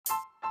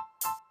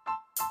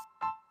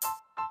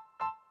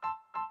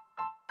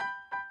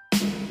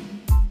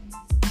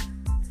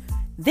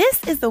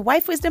This is the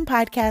Wife Wisdom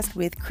Podcast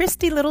with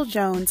Christy Little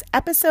Jones,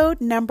 episode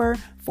number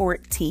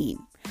 14.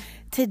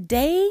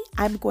 Today,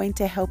 I'm going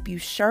to help you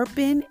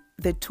sharpen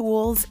the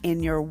tools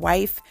in your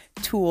wife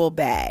tool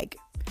bag.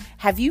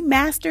 Have you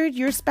mastered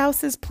your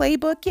spouse's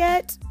playbook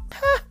yet?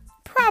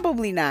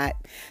 Probably not.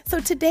 So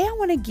today I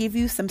want to give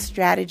you some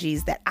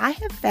strategies that I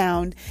have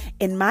found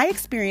in my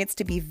experience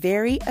to be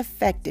very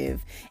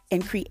effective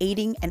in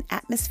creating an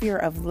atmosphere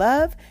of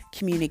love,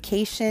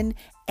 communication,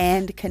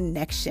 and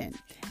connection.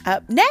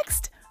 Up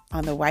next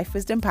on the Wife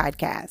Wisdom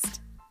Podcast.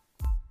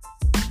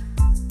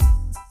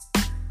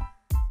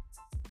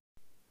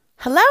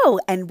 Hello,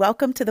 and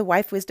welcome to the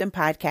Wife Wisdom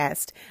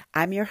Podcast.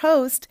 I'm your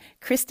host,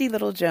 Christy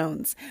Little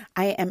Jones.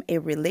 I am a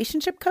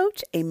relationship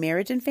coach, a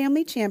marriage and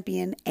family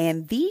champion,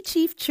 and the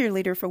chief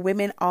cheerleader for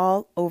women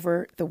all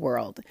over the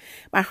world.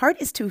 My heart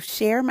is to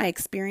share my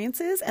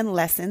experiences and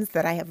lessons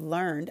that I have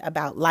learned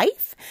about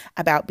life,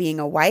 about being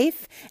a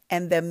wife,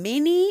 and the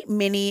many,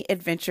 many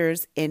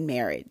adventures in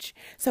marriage.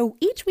 So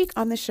each week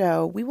on the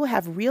show, we will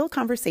have real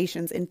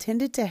conversations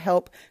intended to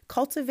help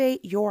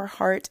cultivate your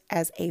heart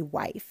as a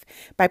wife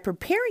by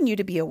preparing you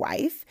to be a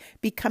wife,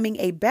 becoming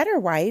a better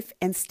wife,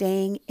 and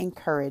staying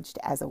encouraged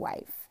as a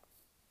wife.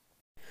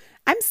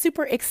 I'm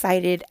super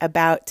excited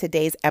about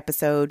today's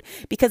episode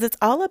because it's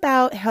all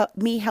about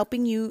me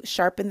helping you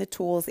sharpen the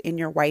tools in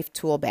your wife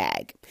tool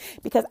bag.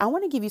 Because I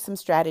want to give you some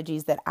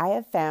strategies that I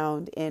have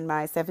found in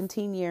my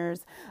 17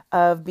 years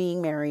of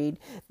being married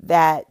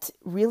that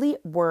really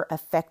were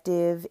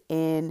effective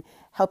in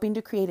helping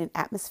to create an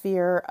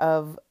atmosphere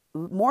of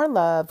more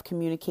love,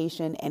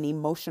 communication, and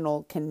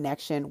emotional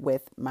connection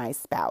with my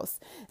spouse.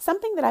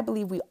 Something that I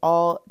believe we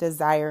all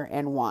desire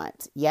and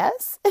want.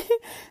 Yes?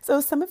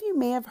 So some of you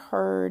may have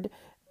heard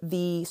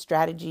the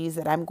strategies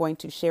that I'm going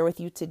to share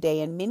with you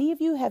today, and many of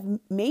you have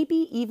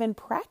maybe even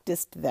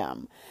practiced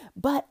them.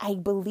 But I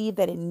believe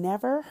that it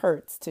never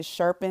hurts to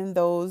sharpen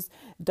those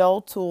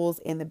dull tools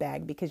in the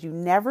bag because you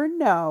never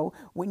know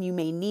when you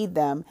may need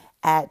them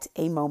at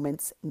a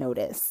moment's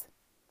notice.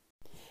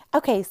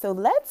 Okay, so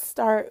let's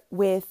start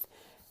with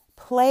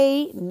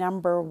play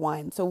number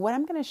 1. So what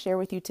I'm going to share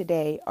with you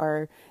today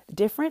are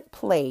different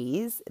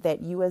plays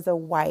that you as a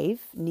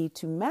wife need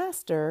to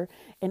master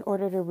in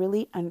order to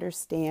really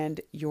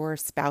understand your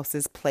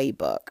spouse's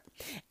playbook.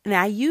 And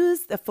I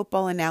use the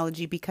football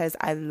analogy because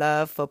I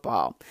love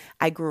football.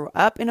 I grew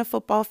up in a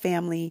football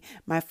family.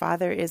 My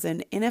father is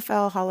an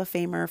NFL Hall of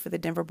Famer for the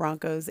Denver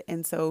Broncos.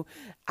 And so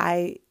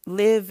I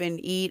live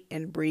and eat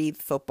and breathe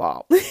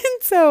football.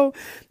 So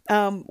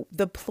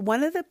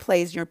one of the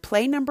plays, your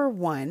play number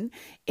 1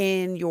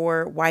 in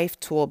your wife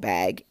tool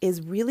bag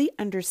is really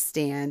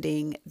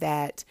understanding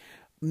that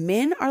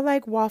men are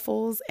like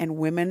waffles and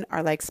women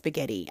are like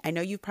spaghetti. I know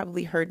you've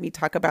probably heard me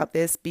talk about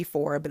this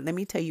before, but let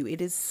me tell you,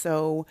 it is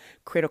so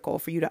critical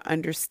for you to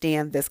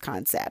understand this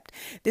concept.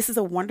 This is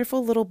a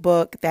wonderful little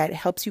book that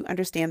helps you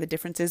understand the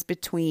differences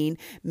between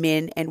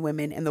men and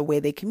women and the way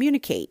they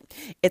communicate.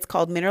 It's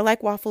called Men Are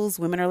Like Waffles,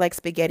 Women Are Like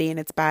Spaghetti, and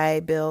it's by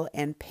Bill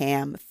and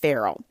Pam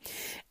Farrell.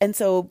 And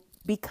so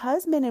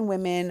because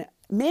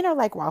men are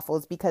like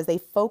waffles because they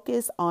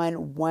focus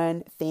on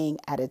one thing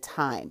at a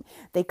time.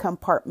 They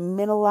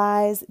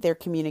compartmentalize their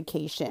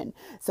communication.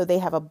 So they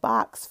have a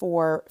box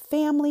for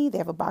family, they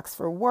have a box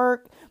for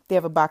work, they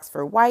have a box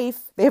for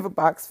wife, they have a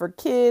box for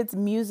kids,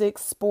 music,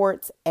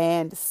 sports,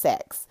 and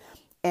sex.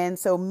 And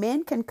so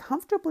men can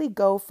comfortably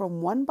go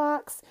from one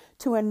box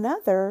to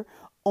another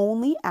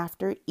only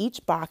after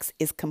each box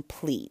is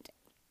complete.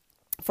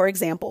 For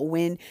example,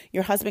 when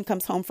your husband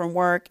comes home from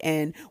work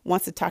and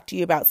wants to talk to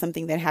you about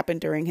something that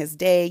happened during his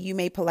day, you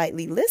may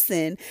politely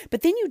listen,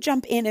 but then you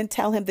jump in and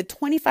tell him the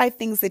 25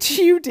 things that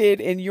you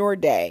did in your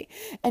day.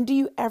 And do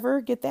you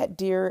ever get that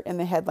deer in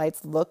the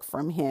headlights look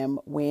from him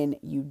when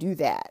you do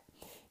that?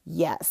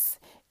 Yes.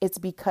 It's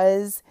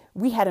because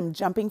we had him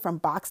jumping from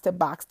box to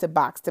box to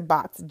box to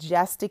box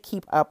just to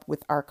keep up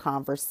with our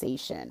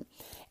conversation.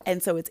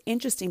 And so it's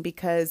interesting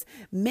because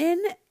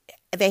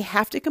they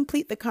have to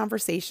complete the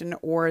conversation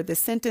or the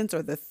sentence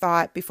or the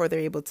thought before they're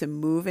able to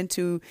move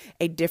into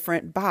a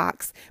different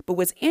box. But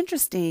what's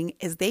interesting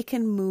is they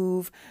can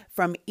move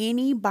from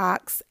any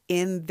box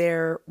in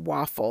their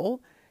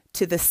waffle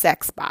to the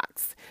sex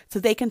box. So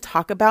they can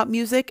talk about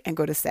music and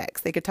go to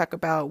sex. They could talk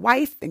about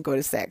wife and go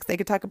to sex. They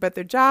could talk about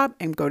their job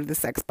and go to the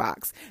sex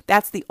box.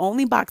 That's the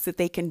only box that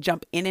they can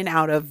jump in and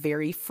out of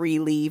very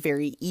freely,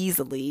 very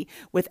easily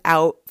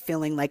without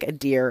feeling like a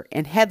deer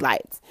in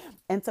headlights.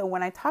 And so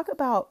when I talk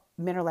about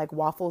Men Are Like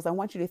Waffles, I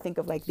want you to think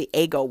of like the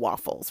Eggo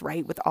waffles,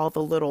 right? With all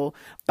the little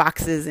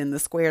boxes and the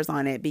squares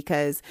on it.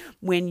 Because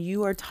when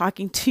you are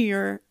talking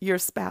to your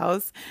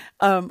spouse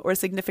or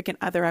significant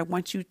other, I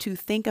want you to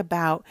think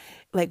about,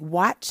 like,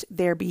 watch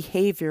their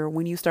behavior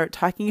when you start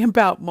talking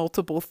about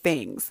multiple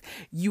things.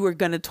 You are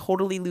going to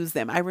totally lose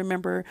them. I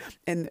remember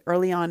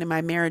early on in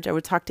my marriage, I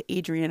would talk to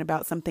Adrian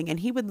about something and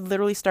he would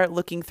literally start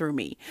looking through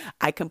me.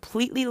 I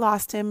completely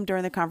lost him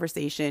during the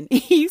conversation.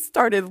 He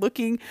started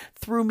looking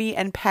through me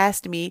and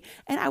past me.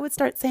 And I would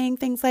start saying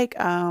things like,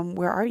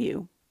 where are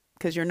you?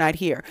 because you're not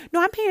here. No,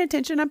 I'm paying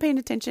attention. I'm paying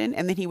attention.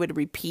 And then he would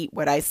repeat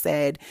what I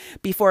said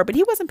before, but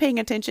he wasn't paying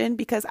attention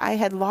because I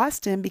had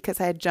lost him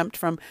because I had jumped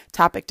from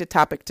topic to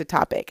topic to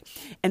topic.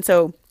 And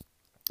so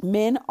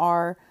men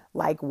are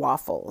like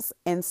waffles.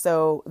 And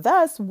so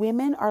thus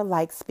women are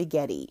like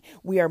spaghetti.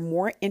 We are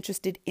more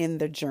interested in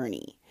the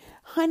journey.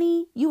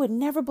 Honey, you would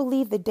never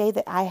believe the day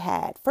that I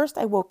had. First,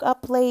 I woke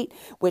up late,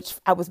 which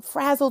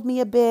frazzled me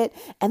a bit.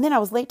 And then I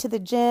was late to the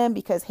gym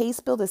because Hayes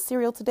spilled his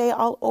cereal today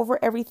all over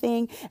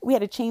everything. We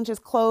had to change his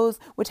clothes,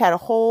 which had a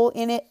hole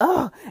in it.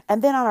 Ugh.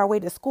 And then on our way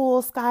to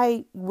school,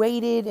 Sky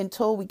waited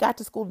until we got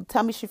to school to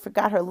tell me she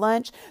forgot her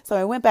lunch. So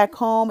I went back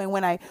home. And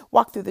when I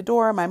walked through the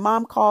door, my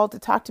mom called to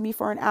talk to me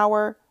for an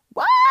hour.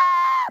 What?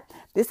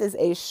 This is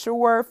a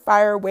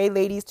surefire way,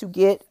 ladies, to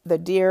get the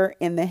deer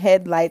in the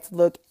headlights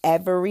look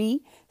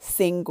every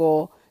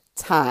single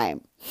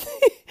time.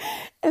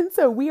 And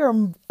so we are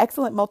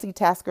excellent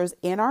multitaskers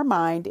in our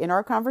mind, in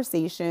our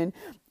conversation,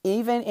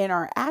 even in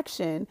our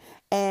action.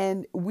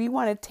 And we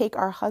want to take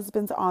our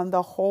husbands on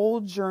the whole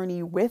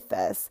journey with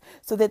us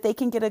so that they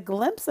can get a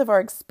glimpse of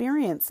our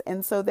experience.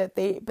 And so that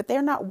but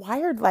they're not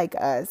wired like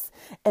us.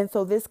 And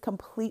so this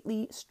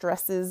completely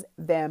stresses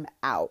them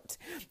out.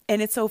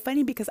 And it's so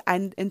funny because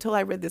until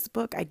I read this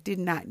book, I did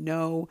not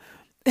know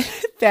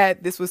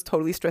that this was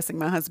totally stressing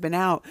my husband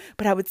out.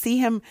 But I would see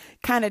him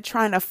kind of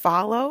trying to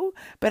follow.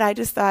 But I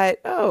just thought,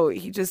 oh,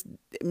 he just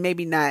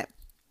maybe not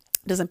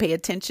doesn't pay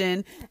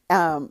attention,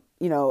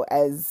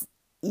 as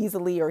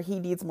easily, or he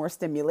needs more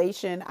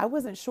stimulation. I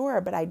wasn't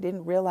sure, but I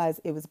didn't realize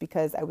it was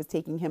because I was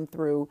taking him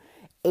through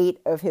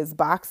 8 of his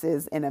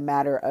boxes in a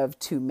matter of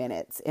 2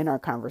 minutes in our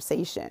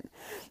conversation.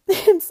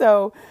 And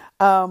so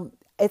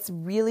it's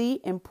really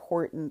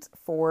important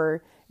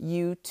for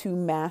you to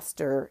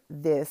master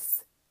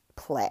this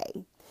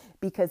play,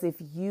 because if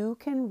you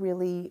can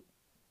really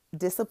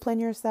discipline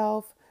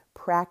yourself,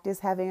 practice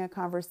having a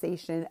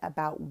conversation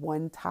about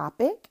one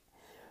topic,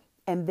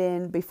 and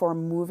then before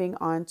moving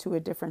on to a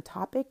different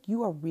topic,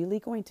 you are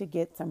really going to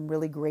get some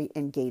really great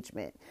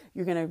engagement.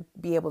 You're going to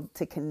be able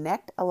to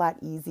connect a lot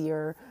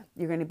easier.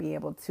 He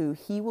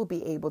will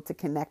be able to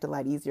connect a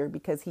lot easier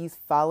because he's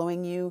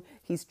following you,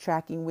 he's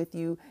tracking with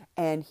you,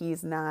 and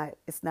it's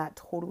not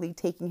totally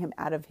taking him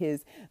out of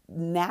his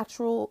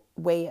natural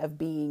way of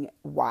being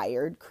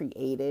wired,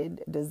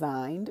 created,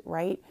 designed,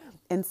 right?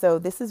 And so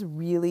this is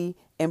really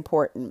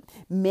important.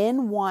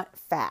 Men want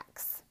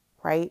facts,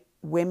 right?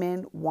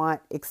 Women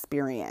want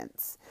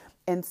experience.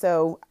 And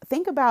so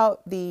think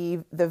about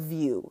the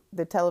View,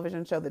 the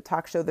television show, the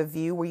talk show, The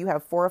View, where you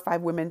have 4 or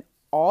 5 women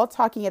all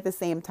talking at the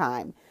same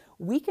time.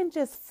 We can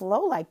just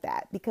flow like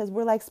that because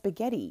we're like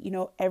spaghetti.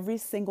 Every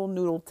single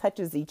noodle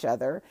touches each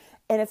other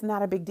and it's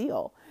not a big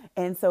deal.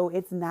 And so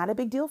it's not a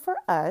big deal for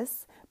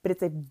us, but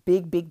it's a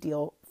big, big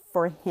deal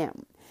for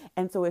him.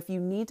 And so if you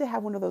need to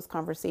have one of those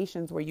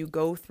conversations where you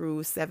go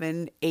through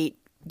 7, 8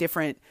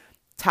 different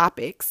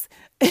topics,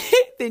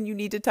 then you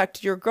need to talk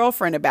to your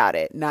girlfriend about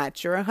it,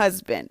 not your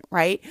husband,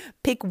 right?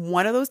 Pick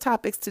one of those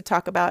topics to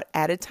talk about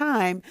at a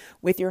time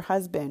with your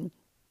husband.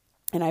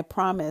 And I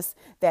promise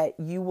that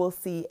you will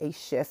see a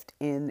shift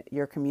in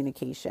your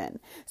communication.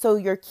 So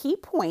your key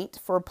point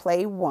for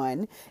play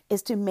 1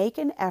 is to make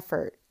an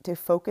effort to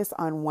focus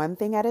on one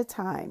thing at a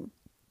time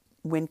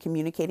when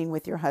communicating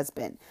with your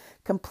husband.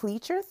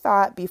 Complete your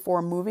thought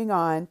before moving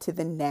on to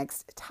the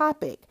next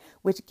topic,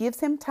 which gives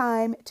him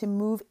time to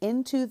move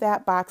into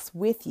that box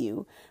with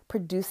you,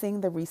 producing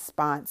the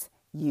response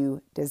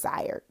you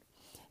desired.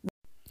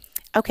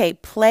 Okay,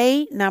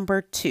 play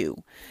number 2.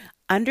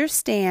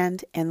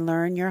 Understand and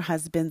learn your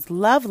husband's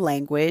love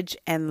language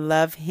and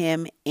love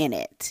him in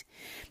it.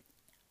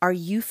 Are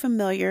you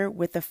familiar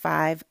with the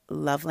 5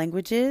 love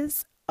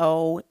languages?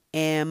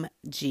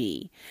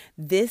 OMG.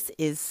 This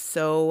is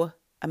so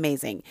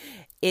amazing.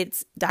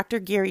 It's Dr.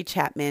 Gary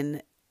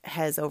Chapman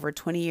has over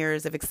 20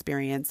 years of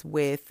experience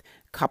with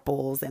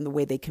couples and the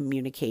way they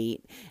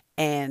communicate.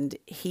 And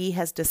he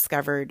has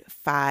discovered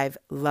 5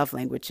 love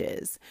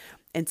languages.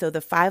 And so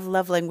the 5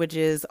 love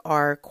languages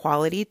are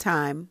quality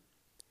time,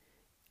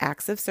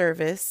 acts of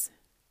service,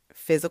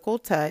 physical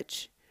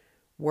touch,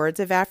 words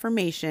of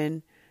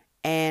affirmation,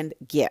 and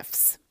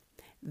gifts.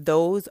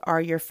 Those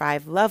are your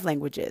 5 love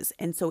languages.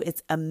 And so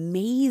it's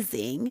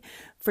amazing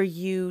for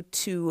you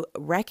to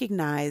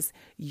recognize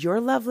your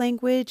love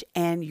language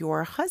and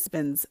your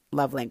husband's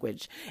love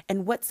language.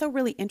 And what's so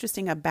really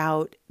interesting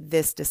about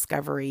this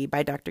discovery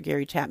by Dr.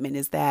 Gary Chapman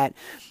is that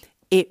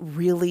it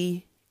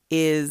really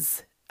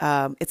is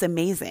it's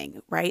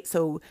amazing, right?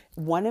 So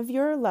one of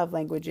your love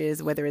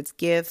languages, whether it's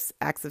gifts,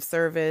 acts of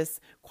service,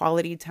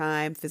 quality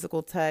time,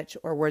 physical touch,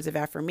 or words of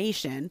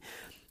affirmation,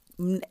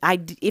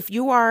 if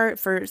you are,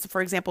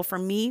 for example, for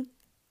me,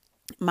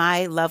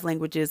 my love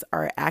languages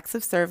are acts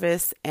of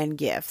service and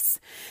gifts.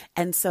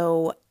 And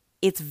so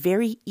it's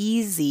very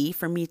easy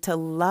for me to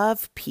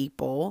love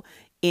people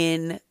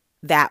in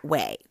that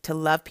way, to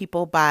love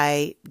people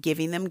by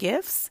giving them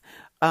gifts,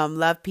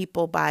 love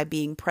people by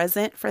being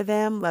present for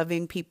them,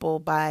 loving people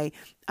by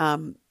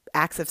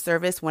acts of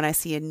service. When I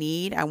see a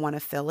need, I want to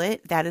fill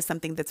it. That is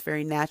something that's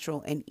very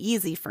natural and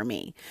easy for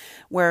me.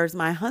 Whereas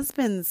my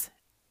husband's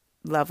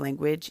love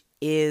language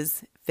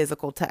is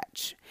physical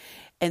touch.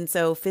 And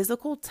so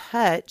physical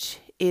touch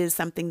is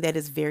something that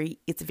is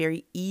it's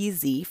very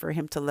easy for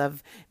him to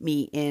love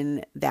me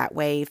in that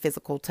way,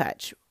 physical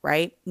touch,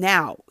 right?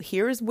 Now,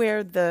 here's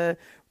where the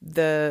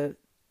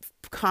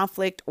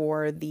conflict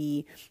or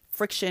the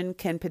friction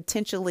can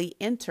potentially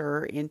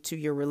enter into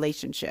your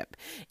relationship,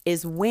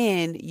 is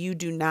when you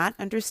do not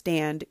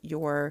understand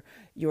your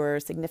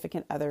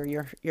significant other,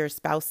 your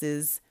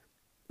spouse's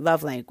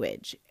love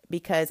language.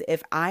 Because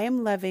if I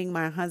am loving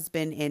my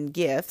husband in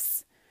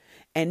gifts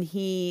and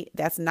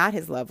that's not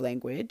his love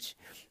language,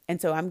 and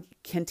so I'm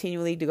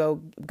continually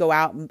to go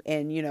out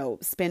and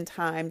spend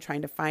time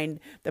trying to find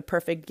the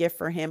perfect gift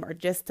for him, or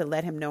just to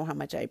let him know how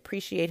much I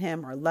appreciate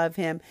him or love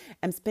him.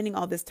 I'm spending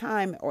all this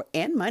time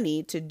and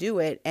money to do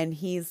it, and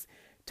he's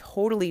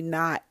totally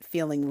not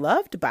feeling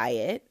loved by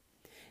it.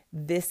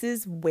 This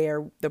is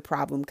where the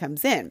problem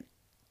comes in.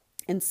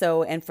 And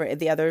so, and for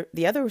the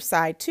other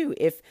side too,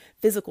 if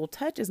physical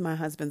touch is my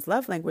husband's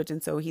love language,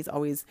 and so he's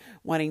always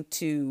wanting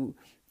to,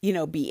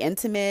 be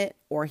intimate,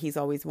 or he's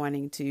always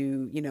wanting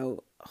to,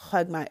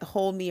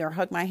 hold me or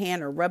hug my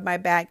hand or rub my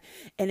back.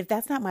 And if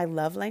that's not my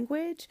love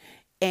language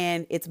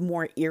and it's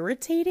more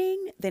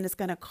irritating, then it's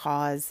going to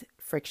cause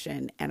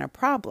friction and a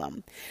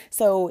problem.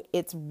 So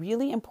it's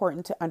really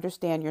important to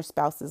understand your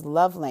spouse's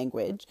love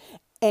language,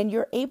 and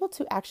you're able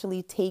to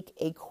actually take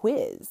a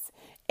quiz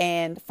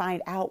and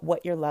find out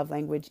what your love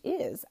language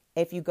is.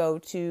 If you go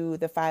to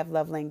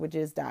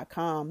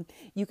the5lovelanguages.com,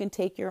 you can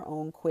take your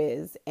own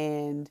quiz,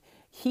 and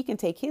he can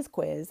take his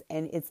quiz,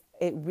 and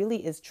it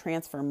really is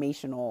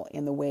transformational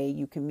in the way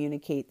you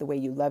communicate, the way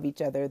you love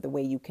each other, the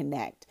way you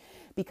connect.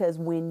 Because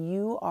when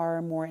you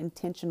are more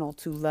intentional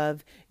to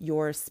love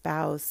your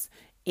spouse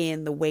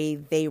in the way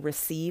they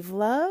receive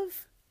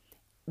love,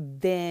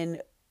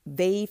 then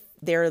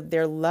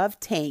their love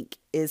tank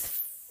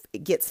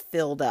gets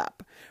filled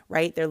up,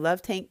 right? Their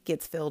love tank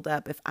gets filled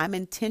up if I'm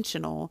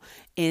intentional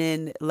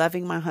in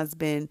loving my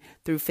husband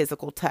through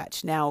physical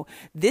touch. Now,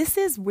 this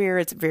is where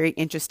it's very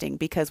interesting,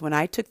 because when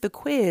I took the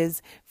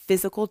quiz,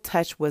 physical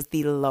touch was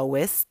the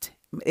lowest.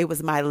 It was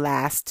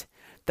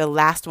the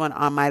last one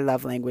on my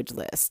love language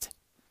list.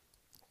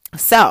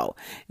 So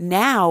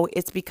now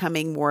it's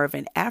becoming more of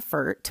an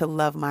effort to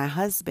love my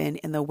husband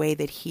in the way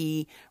that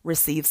he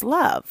receives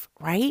love,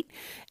 right?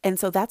 And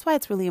so that's why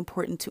it's really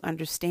important to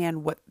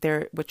understand what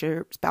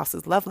your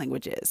spouse's love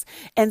language is.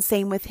 And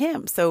same with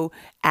him. So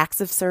acts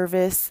of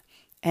service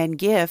and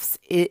gifts,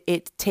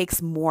 it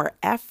takes more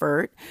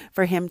effort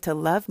for him to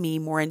love me,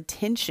 more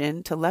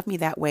intention to love me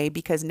that way,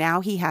 because now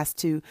he has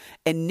to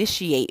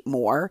initiate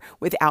more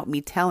without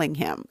me telling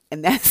him.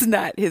 And that's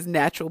not his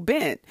natural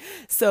bent.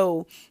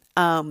 So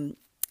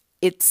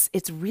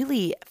it's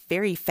really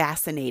very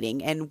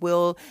fascinating, and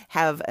we'll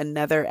have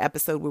another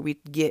episode where we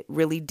get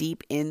really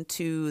deep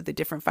into the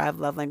different 5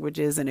 love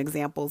languages and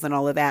examples and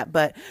all of that.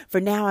 But for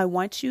now, I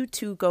want you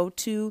to go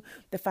to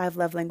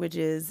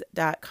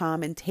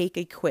the5lovelanguages.com and take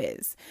a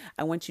quiz.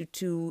 I want you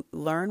to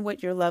learn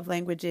what your love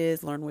language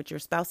is, learn what your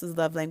spouse's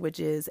love language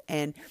is,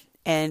 and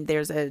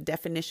there's a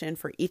definition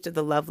for each of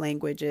the love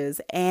languages,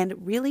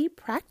 and really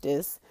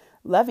practice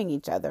loving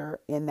each other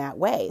in that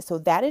way. So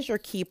that is your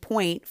key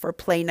point for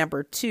play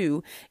number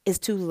 2, is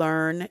to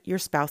learn your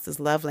spouse's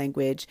love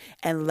language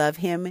and love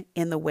him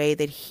in the way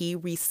that he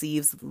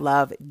receives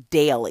love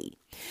daily.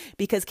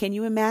 Because can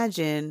you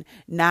imagine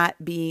not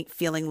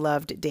feeling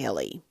loved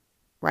daily?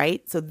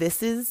 Right? So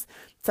this is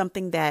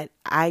something that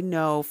I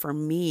know for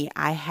me,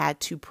 I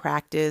had to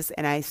practice,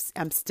 and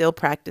I'm still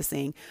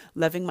practicing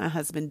loving my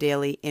husband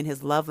daily in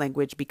his love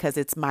language, because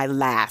it's my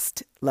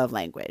last love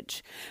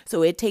language.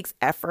 So it takes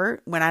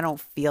effort when I don't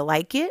feel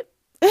like it,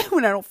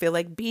 when I don't feel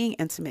like being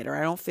intimate, or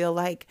I don't feel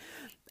like,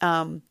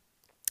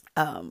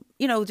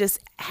 just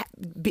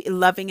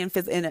loving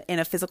in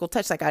a physical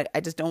touch. Like I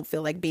just don't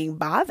feel like being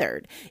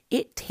bothered.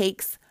 It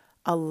takes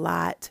a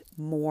lot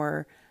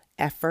more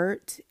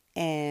effort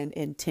and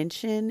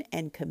intention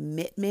and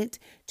commitment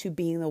to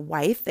being the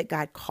wife that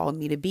God called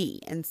me to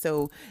be. And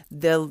so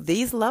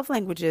these love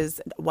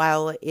languages,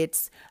 while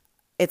it's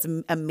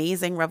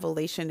amazing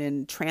revelation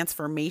and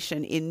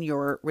transformation in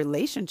your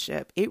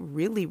relationship, it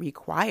really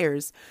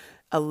requires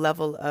a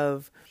level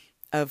of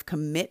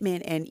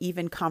commitment and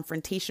even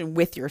confrontation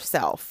with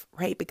yourself,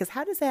 right? Because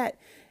how does that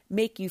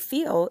make you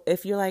feel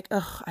if you're like,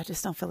 oh, I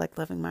just don't feel like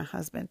loving my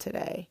husband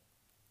today?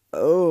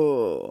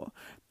 Oh,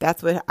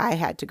 that's what I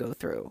had to go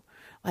through.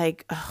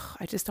 Like, oh,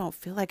 I just don't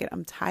feel like it.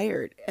 I'm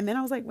tired. And then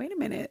I was like, wait a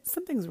minute,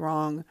 something's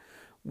wrong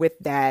with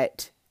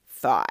that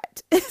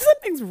thought.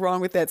 Something's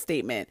wrong with that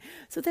statement.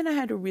 So then I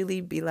had to really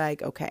be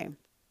like, okay,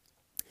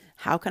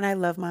 how can I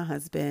love my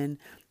husband?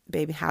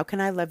 Baby, how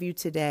can I love you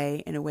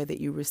today in a way that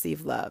you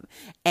receive love?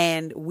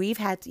 And we've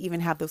had to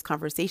even have those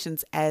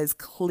conversations as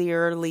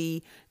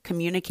clearly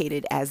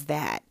communicated as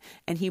that.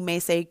 And he may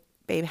say,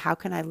 babe, how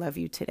can I love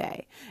you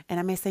today? And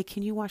I may say,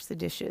 can you wash the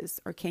dishes?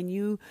 Or can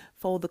you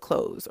fold the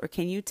clothes? Or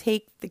can you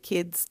take the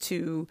kids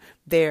to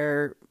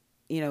their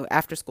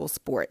after school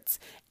sports.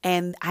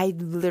 And I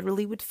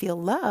literally would feel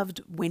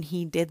loved when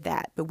he did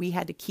that. But we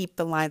had to keep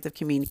the lines of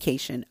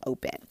communication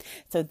open.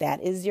 So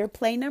that is your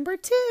play number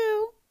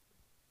 2.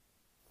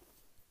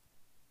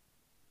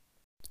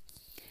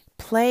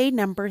 Play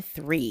number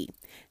 3,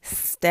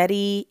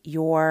 study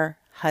your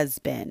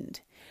husband.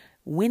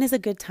 When is a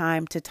good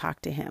time to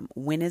talk to him?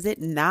 When is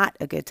it not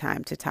a good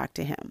time to talk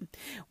to him?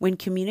 When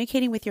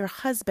communicating with your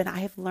husband, I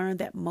have learned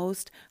that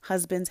most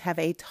husbands have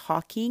a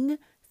talking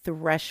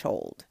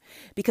threshold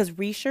because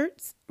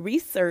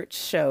research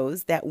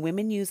shows that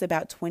women use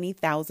about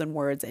 20,000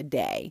 words a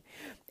day.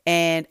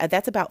 And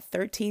that's about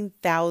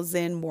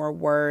 13,000 more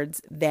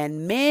words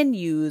than men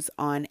use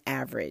on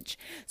average.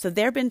 So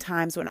there have been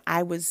times when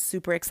I was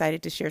super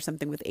excited to share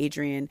something with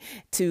Adrian,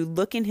 to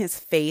look in his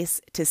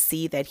face to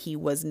see that he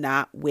was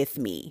not with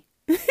me.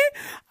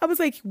 I was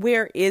like,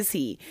 where is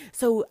he?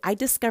 So I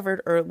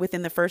discovered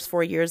within the first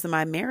 4 years of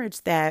my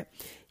marriage that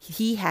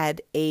he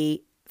had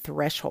a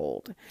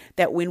threshold,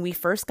 that when we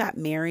first got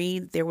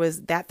married,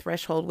 that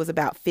threshold was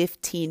about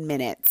 15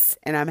 minutes.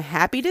 And I'm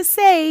happy to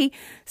say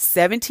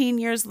 17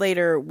 years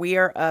later, we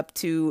are up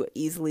to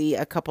easily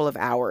a couple of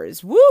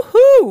hours.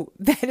 Woohoo!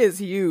 That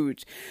is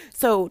huge.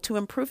 So to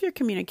improve your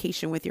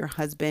communication with your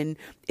husband,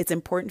 it's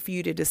important for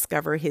you to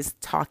discover his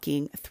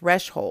talking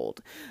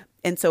threshold.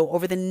 And so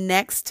over the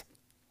next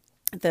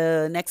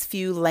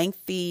few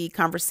lengthy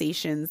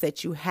conversations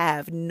that you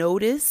have,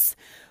 notice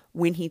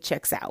when he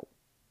checks out.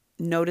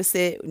 Notice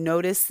it.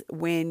 Notice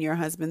when your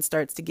husband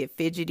starts to get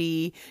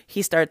fidgety.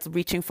 He starts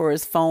reaching for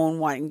his phone,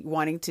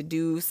 wanting to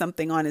do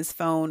something on his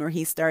phone, or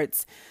he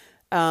starts,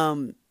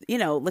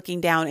 looking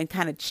down,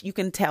 and you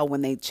can tell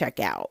when they check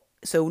out.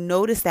 So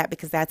notice that,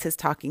 because that's his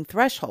talking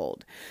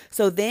threshold.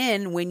 So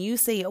then when you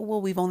say, oh, well,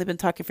 we've only been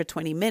talking for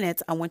 20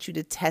 minutes, I want you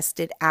to test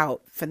it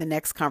out for the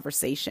next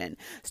conversation.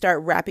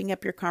 Start wrapping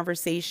up your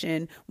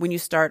conversation when you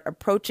start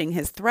approaching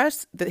his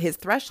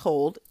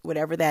threshold,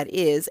 whatever that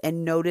is,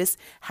 and notice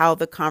how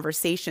the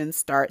conversation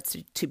starts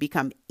to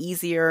become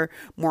easier,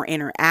 more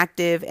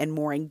interactive, and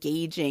more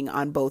engaging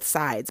on both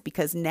sides,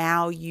 because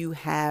now you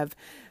have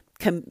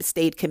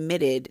stayed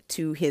committed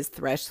to his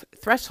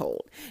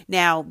threshold.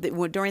 Now,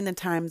 during the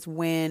times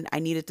when I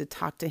needed to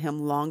talk to him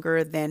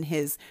longer than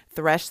his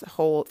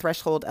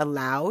threshold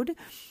allowed,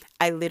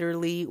 I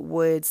literally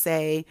would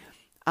say,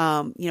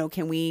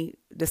 can we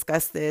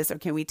discuss this, or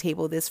can we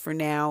table this for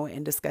now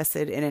and discuss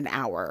it in an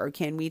hour? Or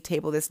can we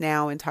table this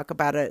now and talk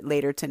about it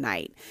later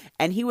tonight?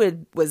 And he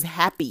was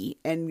happy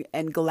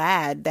and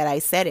glad that I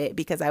said it,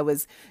 because I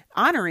was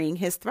honoring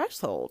his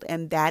threshold.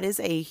 And that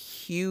is a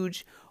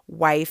huge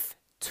wife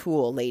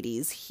tool,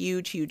 ladies.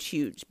 Huge, huge,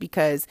 huge.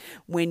 Because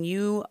when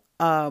you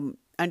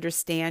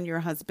understand your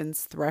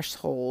husband's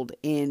threshold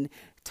in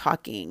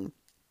talking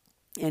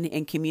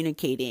and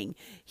communicating,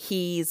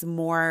 he's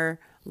more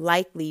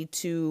likely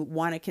to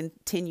want to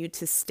continue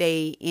to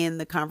stay in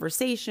the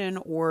conversation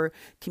or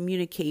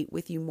communicate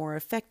with you more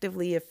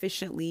effectively,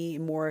 efficiently,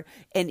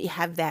 and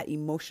have that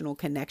emotional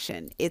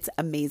connection. It's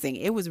amazing.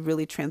 It was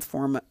really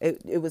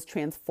it was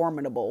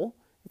transformable.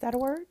 Is that a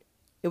word?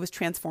 It was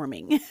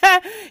transforming.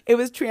 It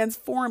was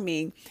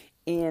transforming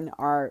in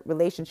our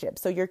relationship.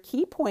 So your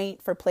key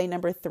point for play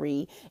number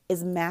 3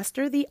 is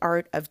master the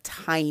art of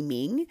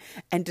timing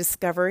and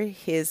discover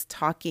his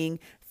talking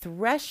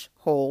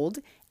threshold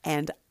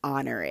and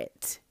honor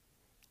it.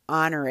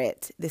 Honor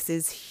it. This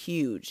is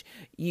huge.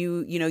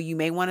 You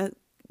may want to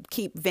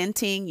keep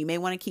venting. You may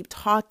want to keep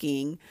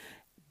talking,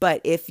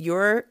 but if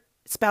your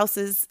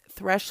spouse's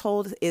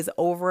threshold is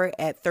over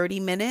at 30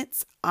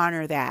 minutes,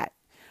 honor that.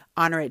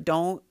 Honor it.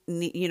 Don't,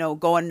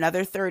 go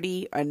another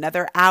 30 or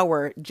another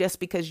hour just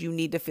because you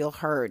need to feel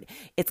heard.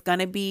 It's going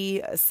to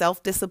be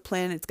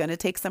self-discipline. It's going to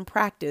take some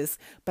practice,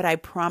 but I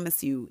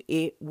promise you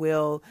it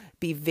will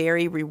be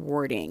very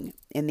rewarding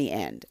in the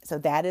end. So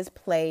that is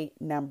play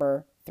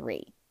number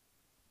 3.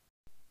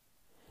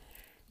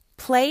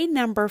 Play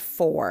number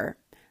 4,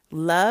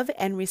 love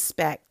and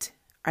respect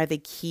are the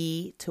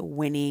key to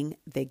winning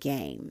the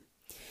game.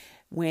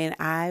 When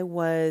I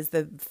was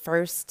the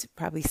first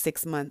probably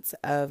 6 months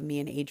of me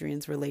and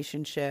Adrian's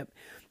relationship,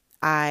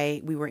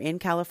 we were in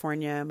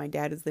California. My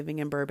dad was living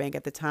in Burbank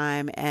at the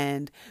time,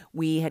 and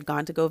we had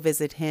gone to go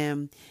visit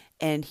him,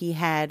 and he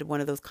had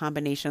one of those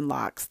combination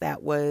locks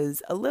that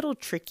was a little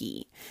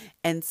tricky.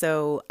 And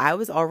so I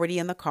was already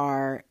in the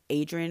car.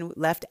 Adrian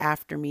left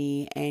after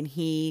me, and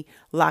he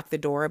locked the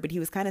door, but he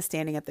was kind of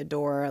standing at the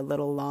door a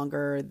little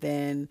longer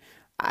than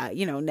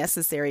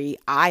necessary,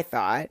 I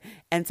thought.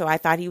 And so I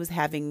thought he was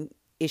having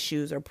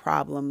issues or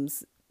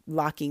problems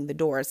locking the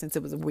door, since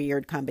it was a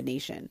weird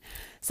combination.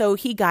 So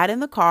he got in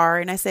the car,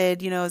 and I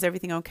said, is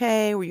everything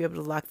okay? Were you able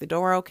to lock the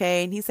door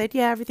okay? And he said,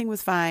 yeah, everything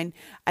was fine.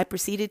 I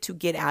proceeded to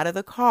get out of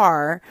the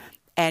car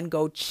and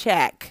go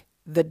check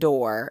the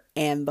door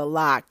and the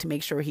lock to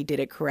make sure he did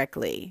it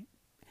correctly.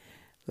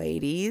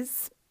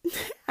 Ladies,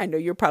 I know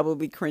you're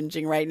probably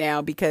cringing right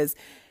now, because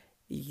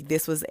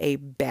this was a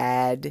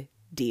bad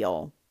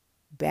deal.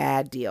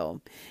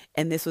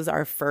 And this was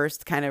our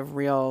first kind of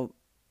real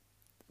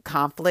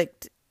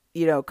conflict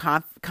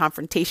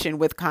confrontation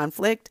with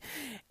conflict.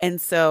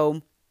 And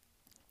so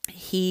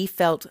he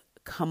felt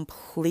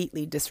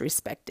completely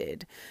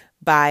disrespected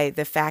by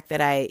the fact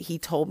that he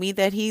told me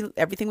that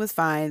everything was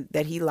fine,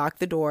 that he locked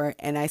the door,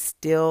 and I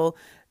still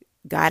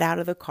got out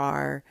of the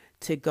car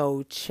to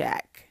go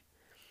check.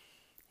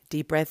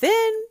 Deep breath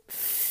in.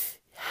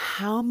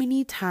 How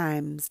many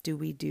times do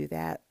we do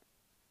that?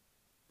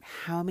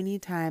 How many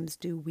times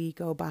do we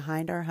go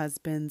behind our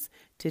husbands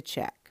to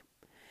check?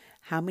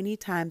 How many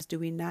times do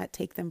we not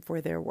take them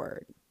for their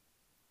word?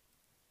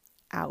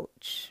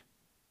 Ouch.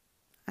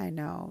 I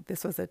know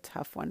this was a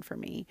tough one for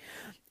me.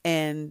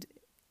 And,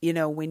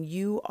 when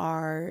you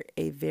are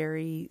a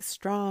very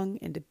strong,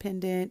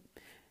 independent,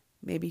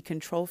 maybe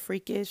control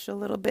freakish a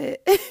little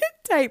bit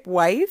type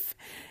wife,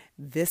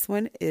 this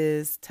one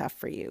is tough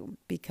for you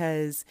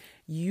because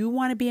you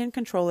want to be in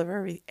control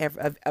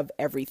of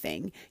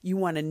everything. You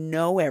want to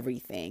know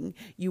everything.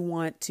 You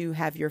want to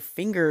have your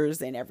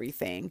fingers in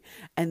everything.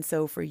 And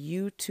so for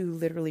you to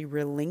literally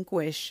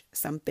relinquish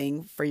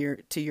something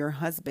to your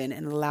husband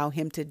and allow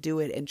him to do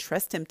it and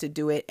trust him to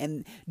do it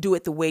and do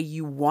it the way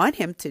you want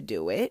him to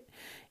do it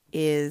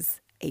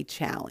is a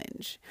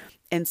challenge.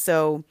 And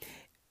so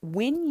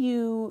when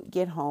you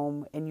get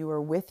home and you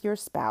are with your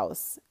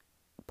spouse,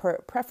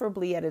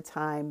 preferably at a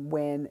time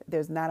when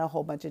there's not a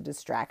whole bunch of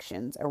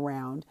distractions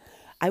around,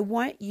 I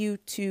want you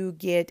to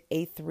get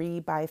a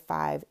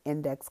 3x5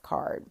 index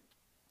card.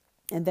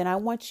 And then I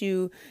want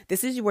you,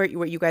 this is what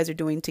you guys are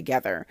doing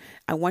together.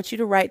 I want you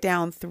to write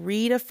down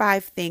 3 to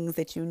 5 things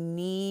that you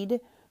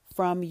need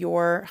from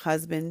your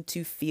husband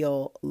to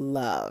feel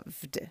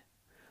loved.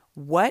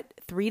 What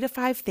 3 to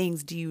 5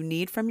 things do you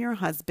need from your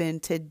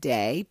husband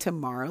today,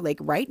 tomorrow, like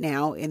right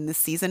now in the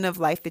season of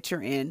life that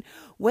you're in?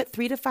 What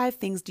 3 to 5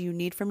 things do you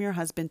need from your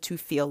husband to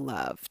feel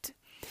loved?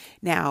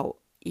 Now,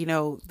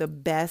 the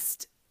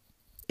best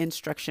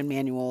instruction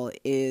manual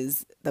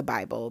is the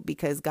Bible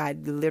because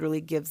God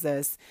literally gives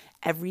us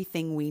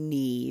everything we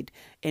need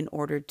in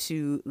order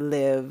to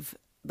live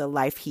the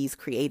life he's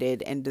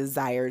created and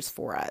desires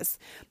for us.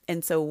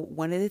 And so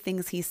one of the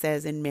things he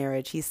says in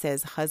marriage, he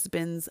says,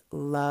 husbands,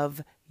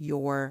 love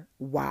your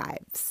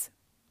wives.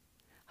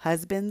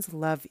 Husbands,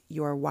 love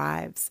your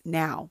wives.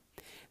 Now,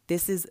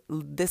 this is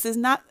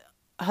not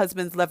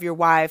husbands, love your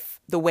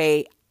wife the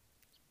way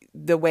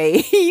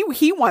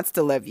he wants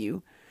to love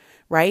you,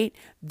 right?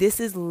 This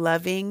is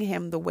loving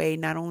him the way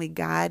not only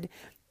God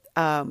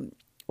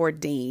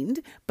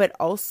ordained, but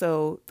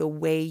also the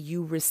way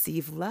you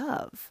receive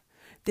love.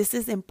 This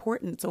is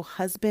important. So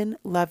husband,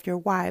 love your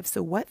wife.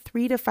 So what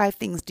 3 to 5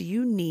 things do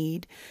you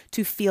need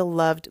to feel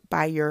loved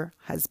by your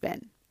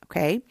husband?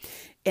 Okay.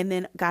 And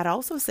then God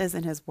also says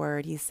in his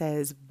word, he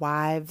says,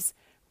 wives,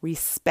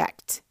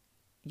 respect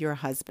your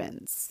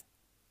husbands.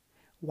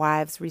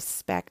 Wives,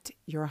 respect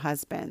your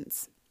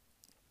husbands.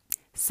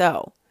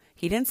 So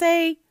he didn't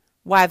say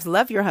wives,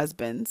 love your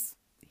husbands.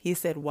 He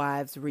said,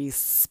 wives,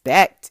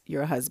 respect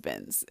your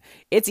husbands.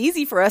 It's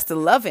easy for us to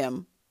love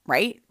him,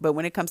 right? But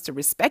when it comes to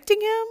respecting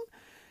him,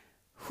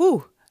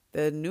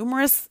 the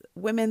numerous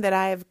women that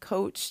I have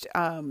coached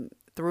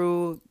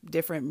through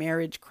different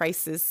marriage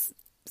crisis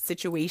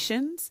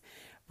situations,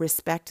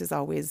 respect is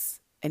always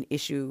an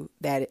issue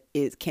that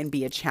can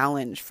be a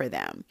challenge for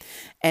them.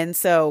 And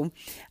so,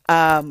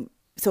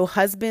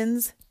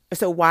 wives,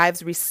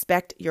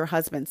 respect your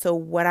husband. So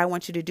what I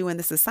want you to do in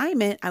this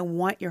assignment, I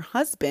want your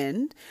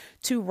husband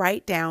to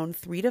write down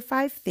 3 to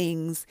 5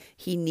 things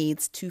he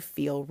needs to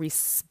feel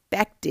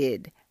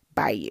respected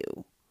by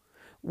you.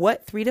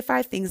 What 3 to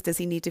 5 things does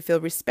he need to feel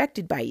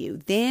respected by you?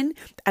 Then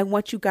I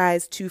want you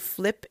guys to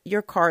flip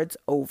your cards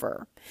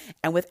over.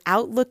 And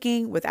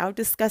without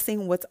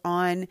discussing what's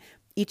on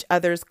each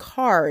other's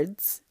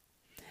cards,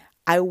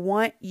 I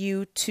want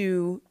you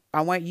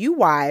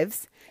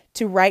wives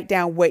to write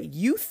down what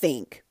you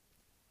think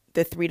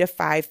the 3 to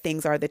 5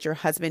 things are that your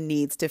husband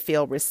needs to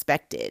feel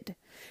respected.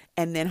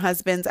 And then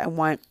husbands, I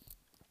want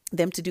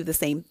them to do the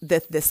same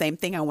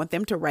thing. I want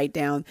them to write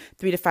down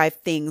 3 to 5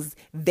 things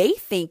they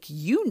think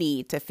you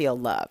need to feel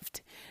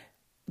loved.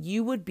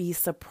 You would be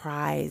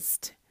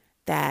surprised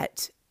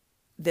that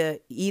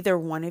either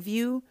one of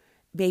you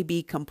may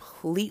be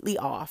completely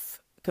off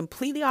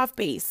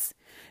base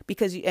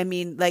because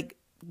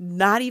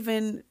not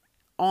even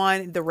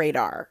on the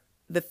radar.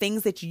 The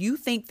things that you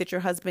think that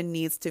your husband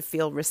needs to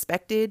feel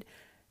respected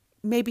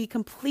may be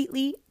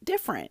completely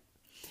different.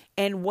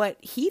 And what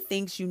he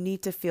thinks you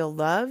need to feel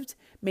loved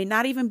may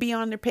not even be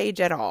on their page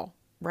at all,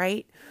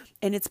 right?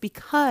 And it's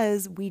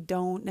because we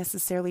don't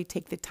necessarily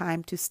take the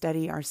time to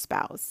study our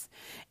spouse.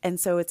 And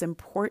so it's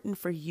important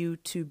for you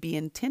to be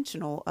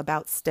intentional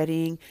about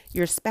studying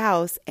your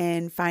spouse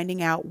and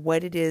finding out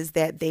what it is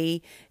that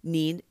they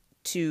need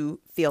to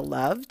feel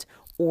loved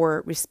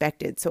or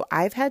respected. So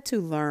I've had to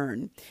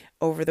learn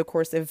over the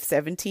course of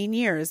 17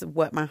 years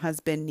what my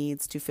husband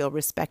needs to feel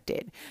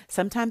respected.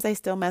 Sometimes I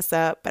still mess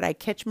up, but I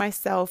catch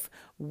myself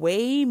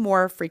way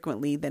more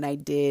frequently than I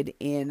did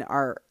in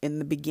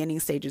the beginning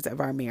stages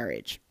of our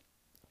marriage.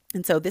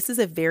 And so this is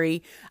a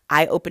very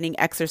eye-opening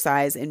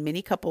exercise, and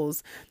many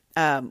couples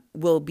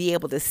will be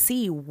able to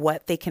see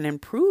what they can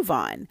improve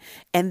on.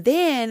 And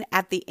then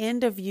at the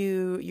end of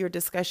your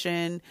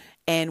discussion,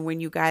 and when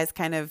you guys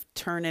kind of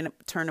turn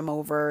them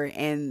over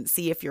and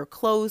see if you're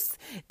close,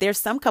 there's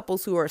some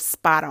couples who are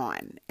spot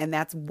on, and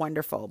that's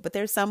wonderful. But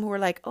there's some who are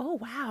like, oh,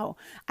 wow,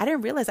 I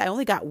didn't realize I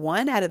only got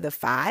 1 out of the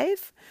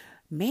 5.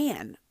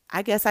 Man,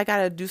 I guess I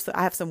got to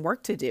I have some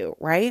work to do,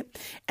 right?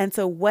 And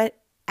so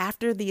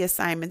after the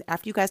assignment,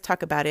 after you guys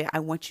talk about it, I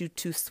want you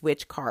to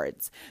switch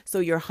cards. So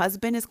your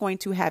husband is going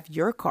to have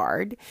your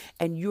card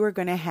and you are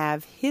going to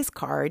have his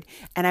card.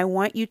 And I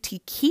want you to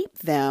keep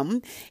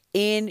them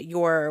in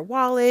your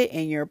wallet,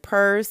 in your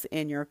purse,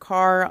 in your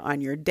car,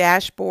 on your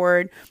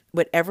dashboard,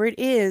 whatever it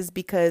is,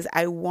 because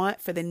I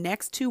want for the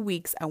next 2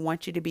 weeks, I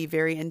want you to be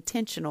very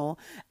intentional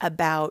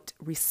about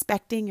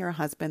respecting your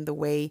husband the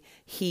way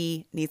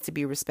he needs to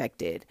be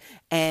respected,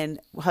 and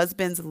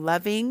husbands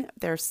loving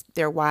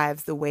their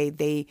wives the way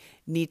they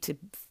need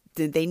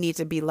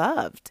to be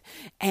loved.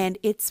 And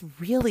it's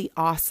really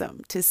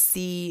awesome to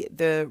see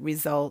the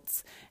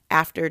results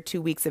after 2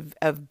 weeks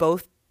of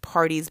both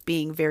parties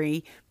being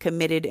very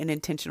committed and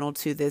intentional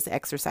to this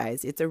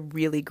exercise. It's a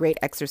really great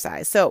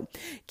exercise. So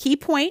key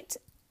point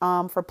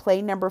for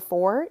play number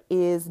 4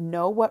 is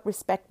know what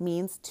respect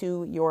means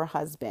to your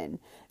husband.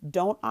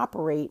 Don't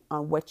operate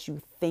on what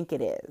you think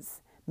it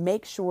is.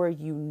 Make sure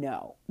you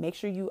know. Make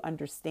sure you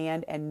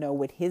understand and know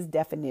what his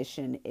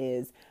definition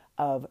is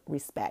of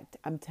respect.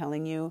 I'm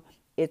telling you,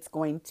 it's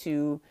going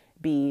to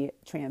be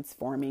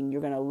transforming.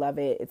 You're going to love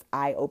it. It's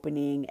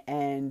eye-opening,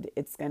 and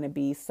it's going to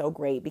be so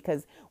great,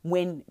 because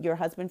when your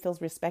husband feels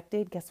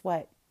respected, guess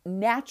what?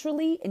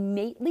 Naturally,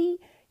 innately,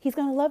 he's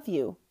going to love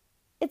you.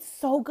 It's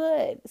so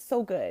good.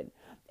 So good.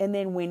 And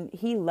then when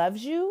he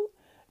loves you,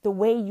 the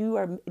way you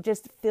are, it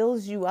just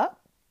fills you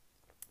up.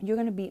 You're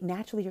going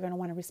to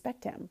want to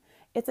respect him.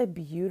 It's a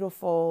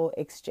beautiful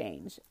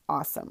exchange.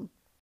 Awesome.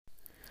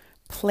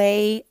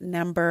 Play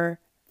number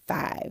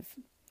 5.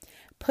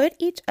 Put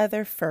each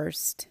other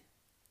first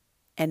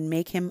and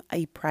make him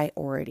a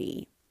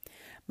priority.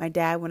 My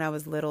dad, when I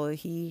was little,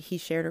 he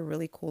shared a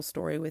really cool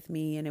story with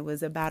me, and it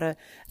was about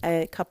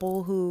a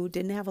couple who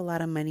didn't have a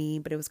lot of money,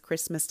 but it was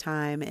Christmas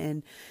time,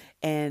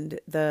 and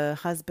the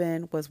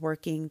husband was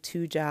working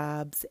 2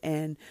 jobs,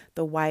 and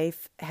the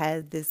wife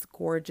had this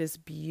gorgeous,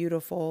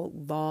 beautiful,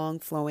 long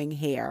flowing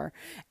hair.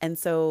 And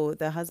so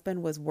the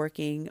husband was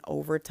working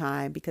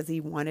overtime because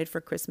he wanted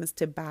for Christmas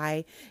to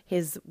buy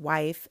his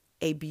wife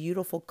a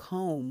beautiful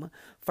comb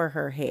for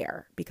her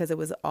hair, because it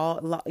was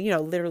all,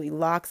 literally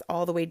locks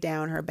all the way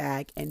down her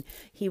back. And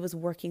he was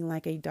working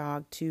like a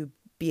dog to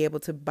be able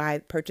to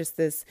purchase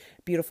this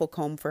beautiful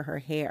comb for her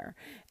hair.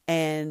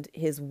 And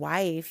his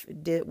wife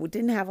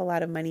didn't have a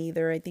lot of money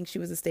either. I think she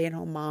was a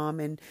stay-at-home mom,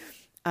 and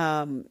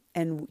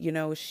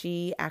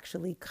she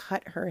actually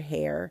cut her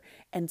hair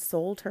and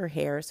sold her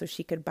hair so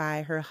she could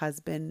buy her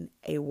husband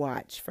a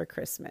watch for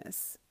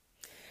Christmas.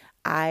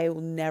 I will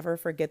never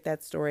forget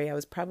that story. I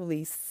was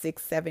probably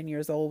 6, 7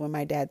 years old when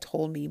my dad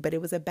told me, but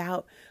it was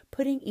about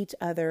putting each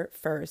other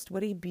first.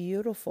 What a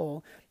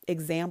beautiful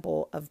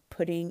example of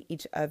putting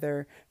each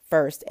other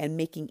first and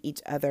making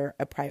each other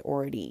a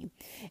priority.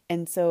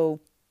 And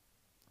so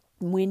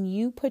when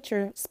you put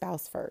your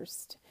spouse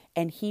first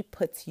and he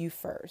puts you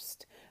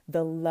first,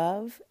 the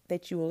love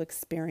that you will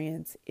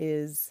experience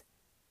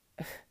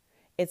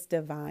it's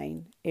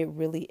divine. It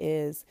really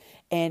is.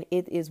 And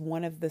it is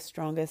one of the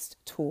strongest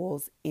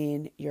tools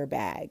in your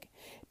bag,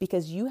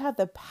 because you have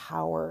the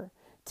power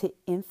to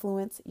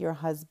influence your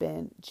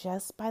husband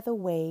just by the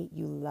way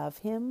you love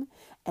him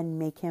and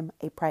make him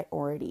a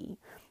priority.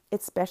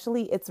 It's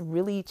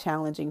really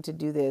challenging to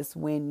do this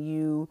when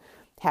you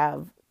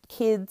have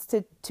kids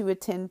to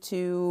attend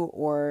to,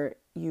 or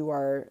you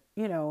are,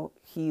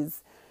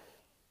 he's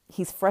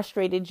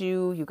frustrated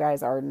you. You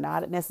guys are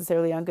not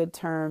necessarily on good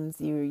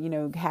terms.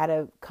 You had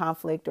a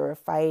conflict or a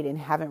fight and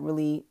haven't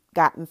really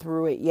gotten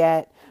through it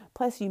yet.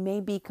 Plus, you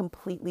may be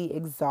completely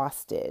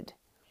exhausted.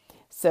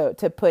 So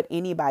to put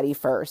anybody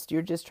first,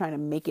 you're just trying to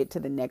make it to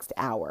the next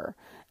hour.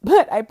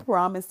 But I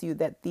promise you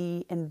that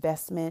the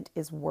investment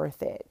is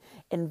worth it.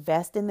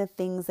 Invest in the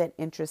things that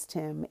interest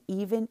him,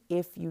 even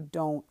if you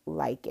don't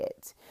like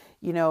it.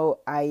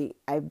 I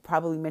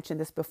probably mentioned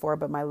this before,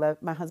 but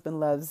my husband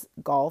loves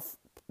golf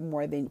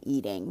more than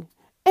eating.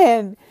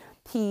 And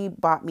he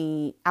bought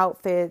me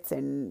outfits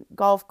and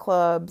golf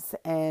clubs,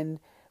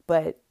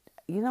 but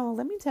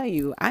let me tell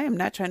you, I am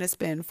not trying to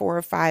spend 4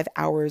 or 5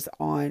 hours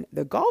on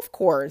the golf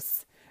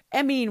course.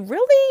 I mean,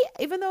 really,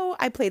 even though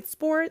I played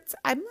sports,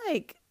 I'm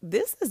like,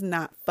 this is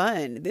not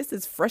fun. This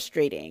is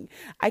frustrating.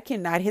 I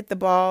cannot hit the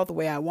ball the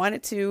way I want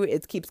it to.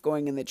 It keeps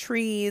going in the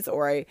trees,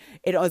 or it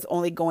is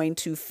only going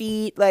 2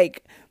 feet.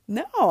 Like,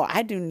 no,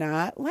 I do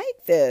not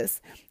like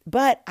this.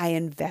 But I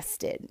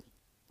invested.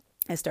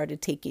 I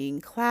started taking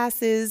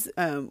classes.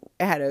 I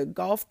had a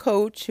golf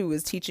coach who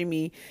was teaching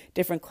me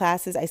different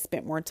classes. I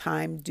spent more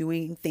time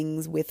doing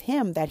things with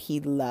him that he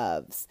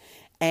loves.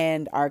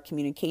 And our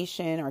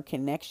communication, our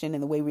connection,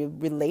 and the way we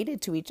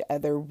related to each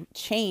other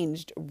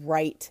changed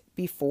right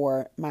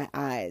before my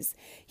eyes.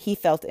 He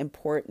felt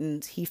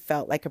important. He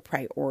felt like a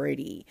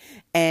priority.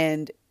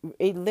 And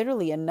it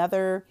literally,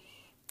 another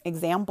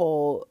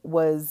example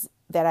was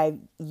that I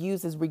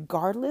use is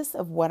regardless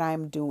of what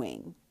I'm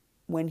doing,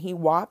 when he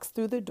walks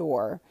through the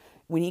door,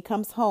 when he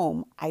comes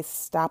home, I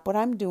stop what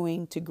I'm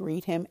doing to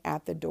greet him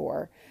at the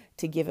door,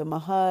 to give him a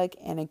hug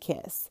and a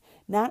kiss.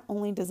 Not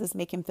only does this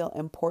make him feel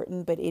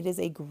important, but it is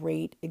a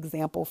great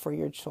example for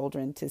your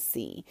children to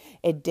see.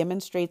 It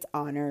demonstrates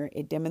honor,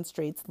 it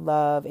demonstrates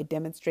love, it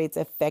demonstrates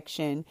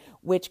affection,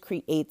 which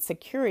creates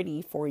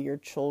security for your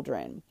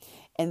children.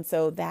 And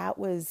so that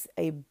was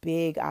a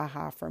big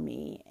aha for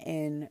me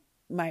in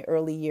my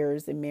early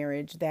years in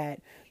marriage,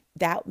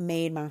 that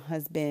made my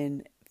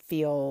husband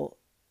feel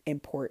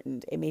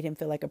important. It made him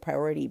feel like a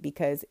priority,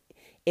 because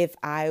if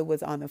I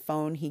was on the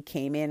phone, he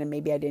came in and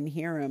maybe I didn't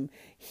hear him,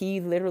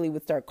 he literally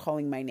would start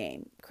calling my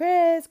name.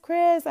 Chris,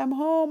 I'm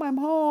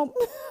home.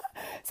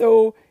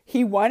 So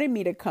he wanted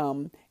me to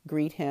come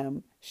greet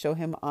him, show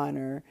him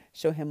honor,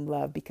 show him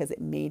love, because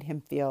it made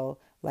him feel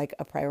like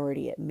a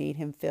priority. It made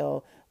him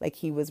feel like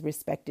he was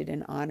respected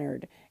and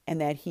honored, and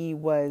that he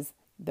was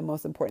the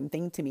most important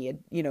thing to me.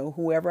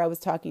 Whoever I was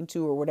talking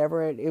to or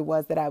whatever it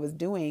was that I was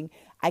doing,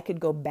 I could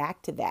go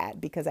back to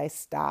that because I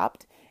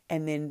stopped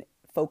and then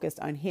focused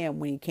on him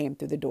when he came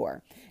through the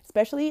door.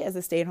 Especially as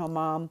a stay-at-home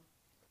mom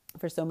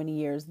for so many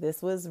years,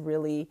 this was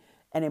really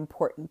an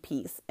important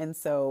piece. And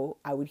so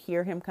I would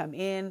hear him come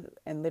in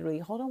and literally,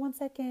 hold on one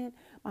second,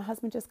 my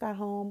husband just got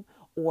home,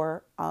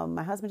 or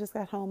my husband just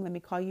got home, let me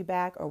call you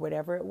back, or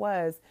whatever it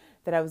was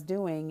that I was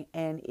doing.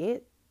 And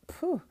it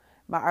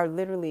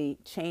literally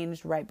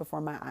changed right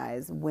before my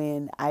eyes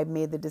when I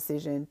made the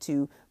decision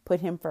to put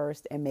him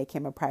first and make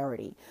him a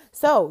priority.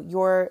 So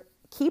your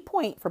key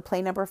point for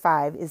play number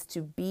 5 is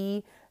to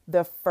be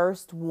the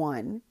first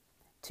one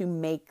to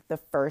make the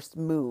first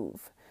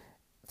move.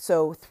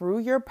 So through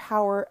your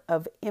power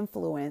of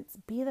influence,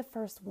 be the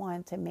first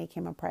one to make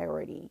him a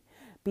priority.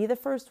 Be the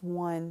first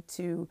one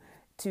to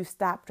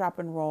stop, drop,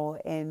 and roll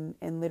and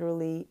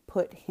literally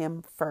put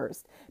him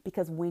first.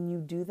 Because when you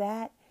do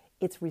that,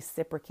 it's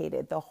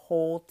reciprocated. The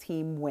whole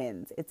team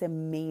wins. It's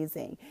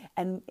amazing.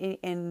 And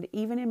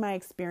even in my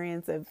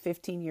experience of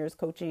 15 years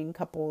coaching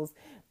couples,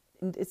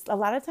 it's a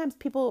lot of times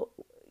people,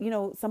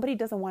 somebody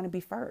doesn't want to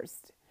be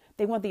first.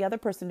 They want the other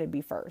person to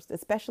be first,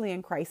 especially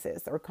in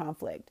crisis or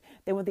conflict.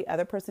 They want the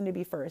other person to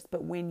be first.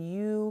 But when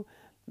you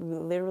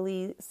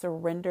literally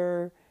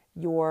surrender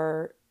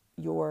your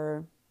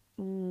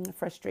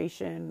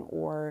frustration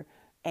or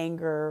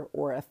anger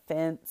or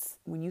offense,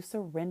 when you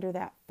surrender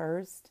that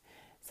first,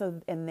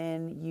 and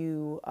then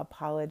you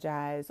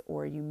apologize,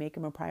 or you make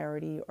him a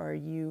priority, or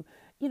you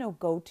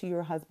go to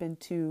your husband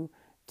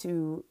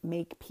to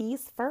make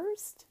peace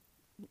first,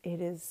 it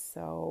is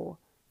so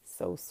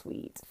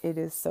sweet. It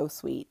is so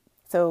sweet.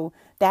 So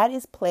that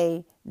is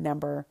play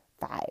number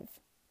 5.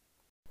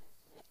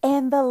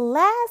 And the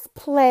last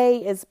play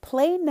is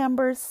play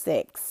number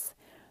 6.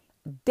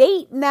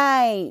 Date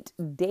night.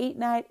 Date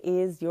night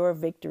is your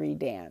victory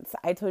dance.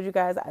 I told you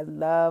guys I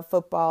love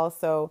football,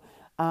 so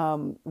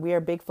we are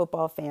a big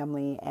football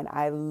family, and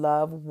I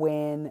love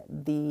when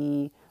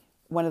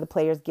one of the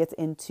players gets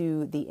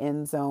into the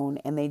end zone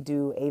and they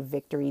do a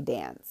victory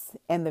dance.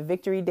 And the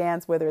victory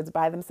dance, whether it's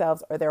by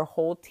themselves or their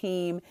whole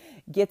team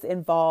gets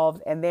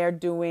involved and they're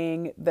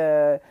doing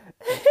the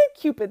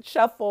Cupid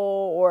shuffle,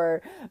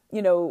 or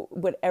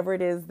whatever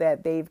it is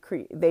that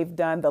they've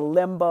done, the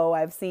limbo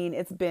I've seen,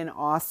 it's been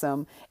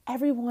awesome.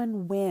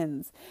 Everyone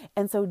wins.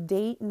 And so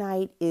date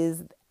night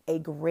is a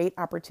great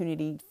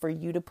opportunity for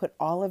you to put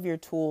all of your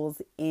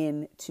tools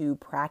into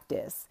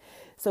practice.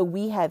 So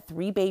we had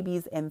 3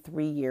 babies in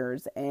 3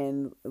 years,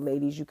 and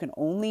ladies, you can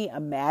only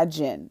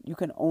imagine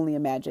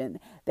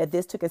that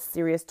this took a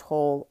serious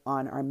toll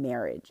on our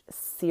marriage.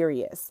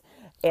 Serious.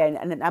 And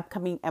in an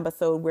upcoming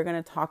episode, we're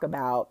going to talk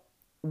about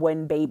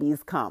when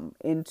babies come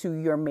into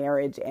your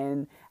marriage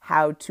and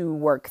how to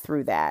work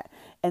through that.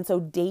 And so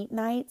date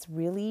nights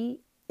really,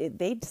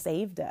 they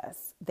saved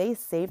us. They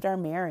saved our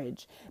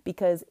marriage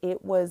because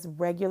it was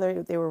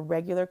regular. There were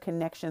regular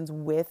connections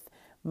with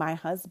my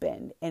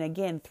husband. And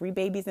again, 3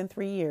 babies in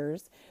 3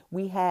 years.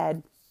 We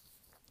had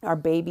our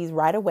babies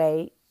right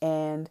away.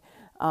 And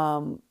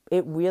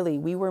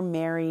we were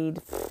married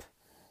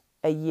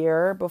a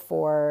year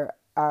before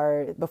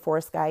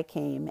Sky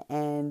came,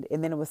 and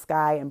then it was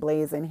Sky and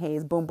Blaze and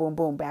Hayes, boom, boom,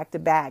 boom, back to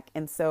back.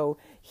 And so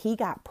he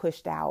got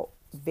pushed out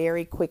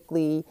very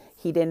quickly.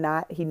 He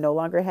no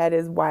longer had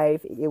his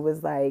wife. It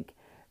was like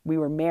we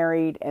were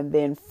married and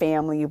then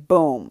family,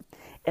 boom.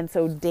 And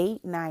so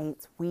date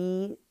nights,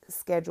 we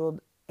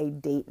scheduled a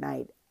date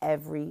night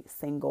every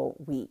single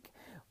week.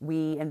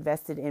 We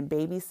invested in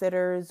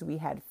babysitters. We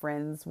had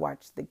friends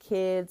watch the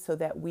kids so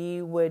that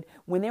we would,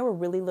 when they were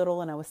really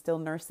little and I was still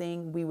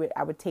nursing,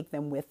 I would take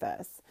them with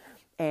us,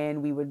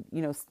 and we would,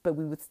 but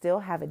we would still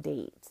have a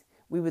date.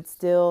 we would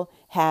still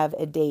have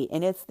a date.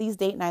 And these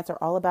date nights are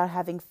all about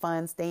having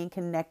fun, staying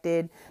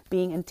connected,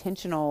 being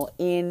intentional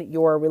in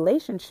your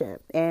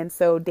relationship. And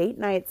so date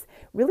nights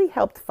really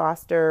helped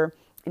foster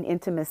an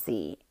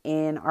intimacy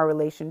in our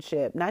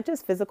relationship, not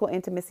just physical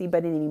intimacy,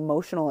 but an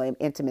emotional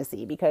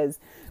intimacy. Because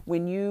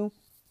when you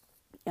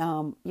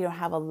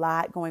have a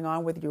lot going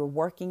on, whether you're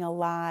working a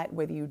lot,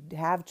 whether you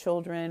have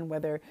children,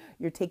 whether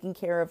you're taking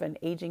care of an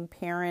aging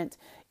parent,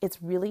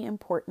 it's really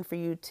important for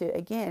you to,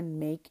 again,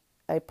 make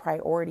a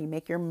priority,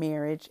 make your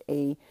marriage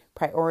a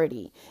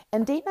priority.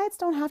 And date nights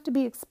don't have to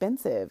be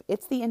expensive.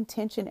 It's the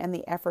intention and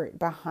the effort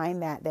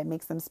behind that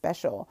makes them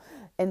special.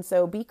 And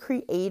so be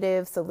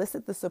creative,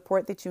 solicit the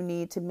support that you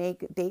need to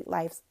make date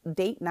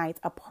nights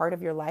a part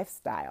of your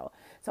lifestyle.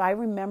 So I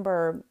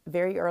remember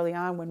very early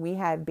on when we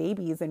had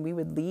babies and we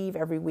would leave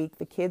every week,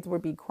 the kids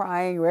would be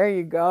crying, "Where are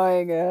you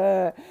going?"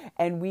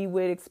 And we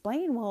would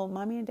explain, well,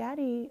 mommy and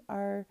daddy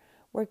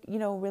we're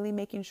really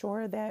making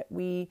sure that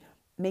we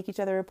make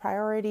each other a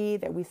priority,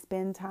 that we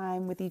spend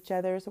time with each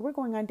other. So we're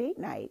going on date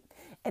night.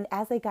 And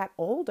as they got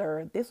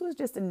older, this was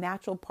just a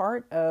natural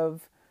part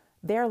of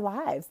their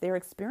lives, their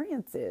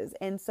experiences.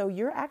 And so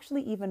you're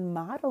actually even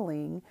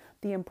modeling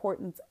the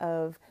importance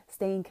of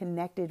staying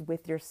connected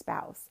with your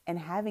spouse and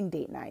having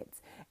date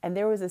nights. And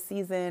there was a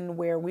season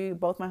where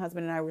both my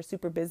husband and I were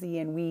super busy,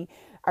 and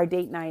our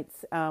date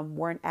nights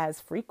weren't as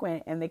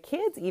frequent. And the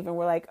kids even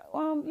were like,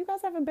 you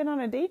guys haven't been on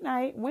a date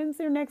night. When's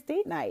your next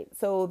date night?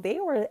 So they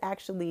were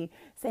actually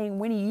saying,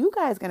 when are you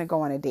guys going to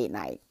go on a date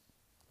night?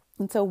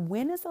 And so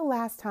when is the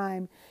last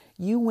time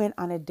you went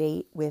on a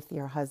date with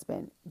your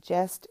husband,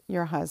 just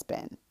your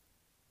husband?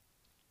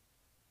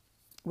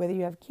 Whether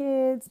you have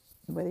kids,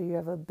 whether you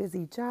have a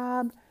busy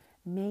job,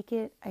 make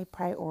it a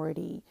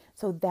priority.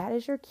 So that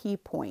is your key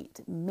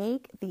point.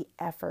 Make the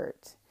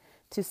effort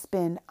to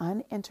spend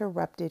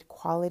uninterrupted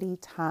quality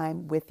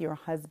time with your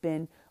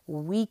husband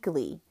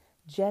weekly,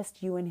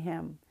 just you and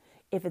him.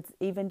 If it's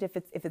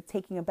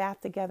taking a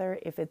bath together,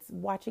 if it's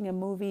watching a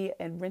movie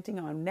and renting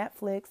on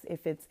Netflix,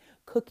 if it's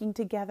cooking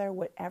together,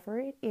 whatever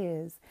it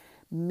is,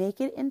 make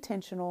it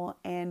intentional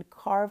and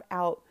carve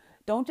out.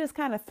 Don't just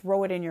kind of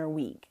throw it in your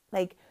week.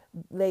 Like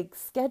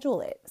schedule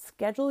it.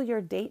 Schedule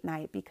your date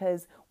night,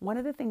 because one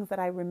of the things that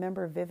I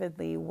remember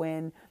vividly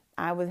when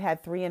I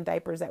had 3 in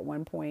diapers at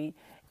one point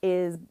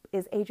is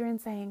Adrian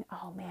saying,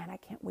 "Oh man, I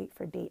can't wait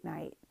for date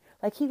night."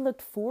 Like he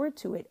looked forward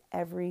to it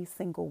every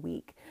single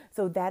week.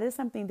 So that is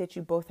something that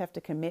you both have to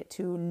commit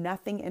to.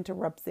 Nothing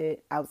interrupts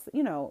it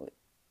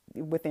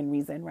within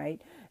reason, right?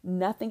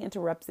 Nothing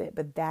interrupts it,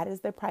 but that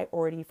is the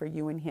priority for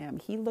you and him.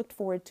 He looked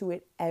forward to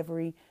it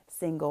every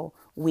single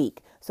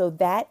week. So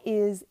that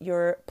is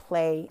your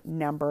play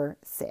number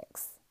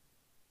 6.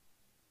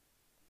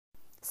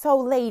 So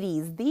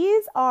ladies,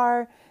 these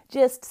are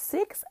just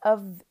 6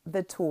 of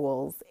the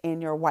tools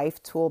in your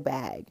wife tool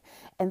bag.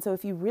 And so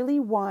if you really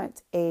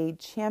want a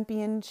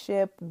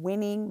championship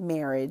winning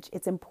marriage,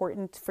 it's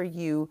important for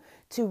you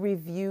to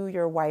review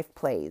your wife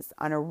plays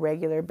on a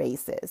regular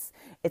basis.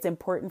 It's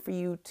important for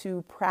you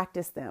to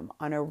practice them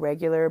on a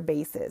regular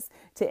basis,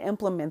 to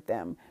implement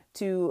them,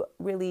 to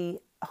really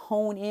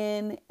hone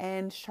in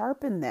and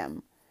sharpen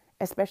them,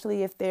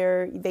 especially if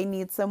they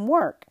need some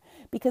work.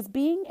 Because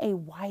being a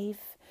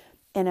wife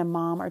and a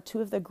mom are 2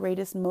 of the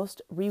greatest,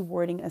 most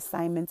rewarding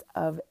assignments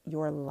of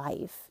your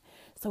life.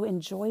 So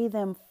enjoy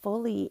them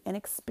fully and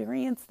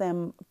experience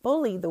them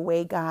fully the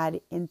way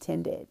God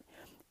intended.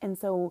 And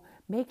so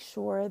make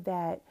sure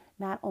that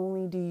not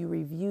only do you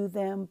review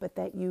them, but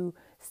that you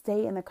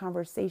stay in the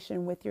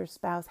conversation with your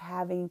spouse,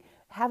 have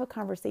a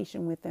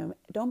conversation with them.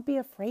 Don't be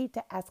afraid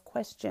to ask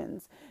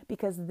questions,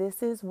 because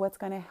this is what's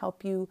going to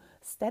help you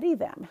study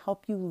them,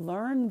 help you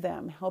learn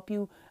them, help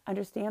you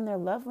understand their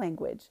love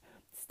language.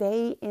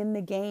 Stay in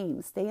the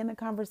game, stay in the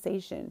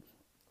conversation.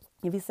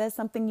 If he says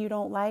something you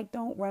don't like,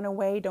 don't run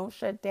away, don't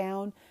shut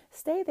down.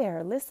 Stay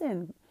there,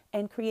 listen,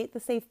 and create the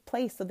safe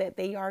place so that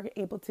they are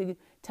able to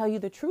tell you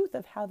the truth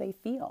of how they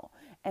feel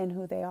and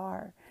who they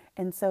are.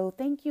 And so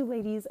thank you,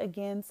 ladies,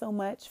 again so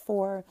much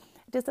for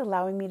just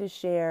allowing me to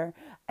share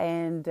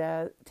and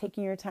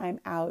taking your time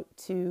out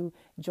to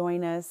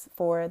join us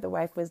for the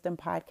Wife Wisdom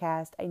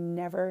Podcast. I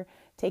never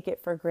take it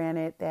for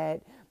granted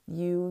that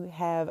you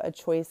have a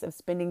choice of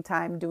spending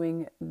time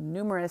doing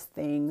numerous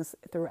things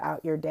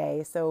throughout your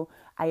day. So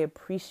I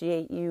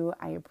appreciate you.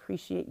 I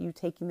appreciate you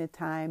taking the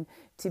time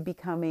to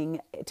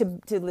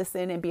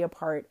listen and be a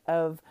part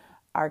of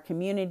our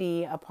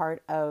community, a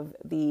part of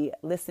the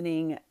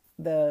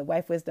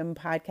Wife Wisdom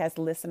Podcast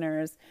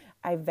listeners.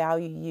 I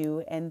value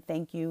you and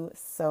thank you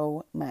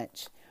so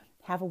much.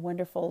 Have a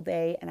wonderful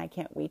day, and I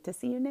can't wait to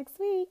see you next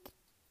week.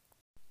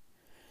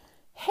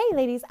 Hey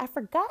ladies, I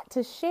forgot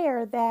to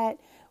share that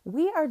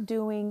we are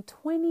doing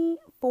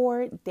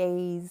 24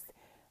 days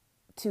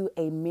to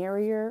a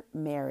merrier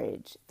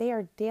marriage. They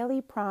are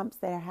daily prompts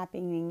that are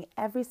happening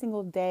every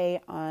single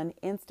day on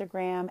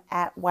Instagram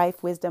at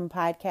Wife Wisdom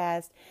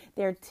Podcast.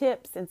 They're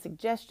tips and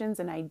suggestions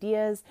and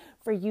ideas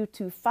for you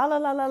to follow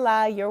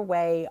your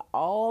way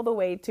all the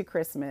way to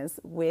Christmas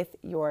with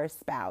your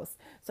spouse.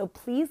 So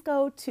please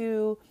go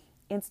to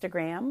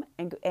Instagram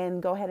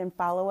and go ahead and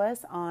follow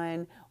us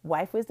on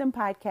Wife Wisdom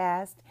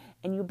Podcast,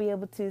 and you'll be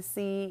able to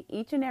see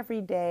each and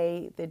every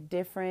day the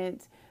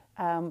different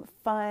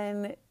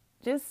fun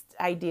just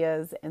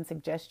ideas and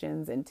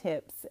suggestions and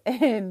tips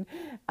and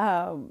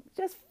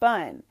just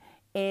fun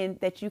and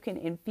that you can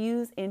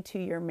infuse into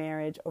your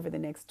marriage over the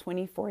next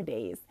 24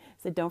 days.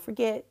 So don't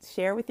forget,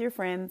 share with your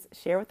friends,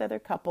 share with other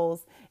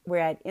couples. We're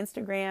at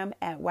Instagram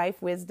at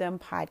Wife Wisdom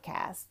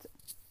Podcast.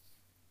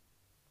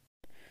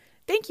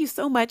 Thank you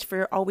so much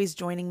for always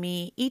joining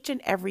me each and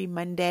every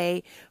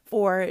Monday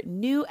for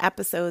new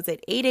episodes at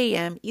 8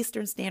 a.m.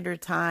 Eastern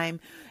Standard Time.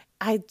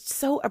 I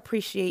so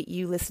appreciate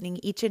you listening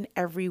each and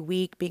every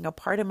week, being a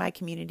part of my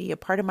community, a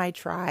part of my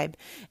tribe.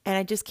 And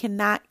I just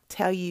cannot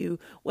tell you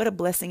what a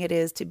blessing it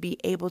is to be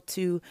able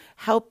to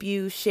help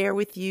you, share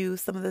with you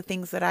some of the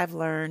things that I've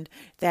learned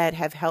that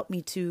have helped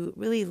me to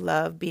really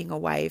love being a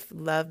wife,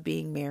 love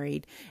being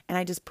married. And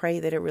I just pray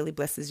that it really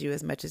blesses you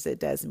as much as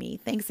it does me.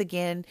 Thanks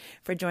again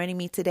for joining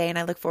me today. And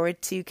I look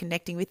forward to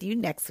connecting with you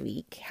next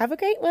week. Have a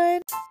great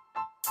one.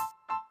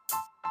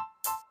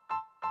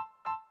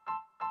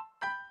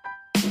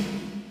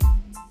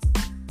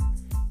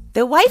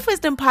 The Wife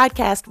Wisdom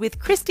Podcast with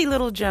Christy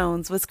Little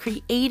Jones was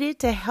created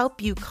to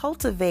help you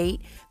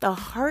cultivate the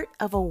heart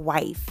of a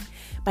wife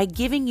by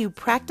giving you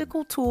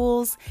practical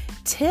tools,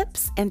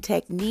 tips, and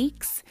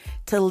techniques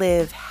to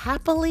live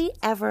happily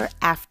ever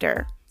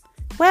after.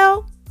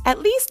 Well, at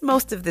least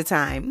most of the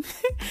time.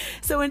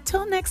 So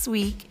until next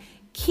week,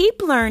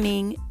 keep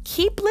learning,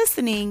 keep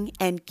listening,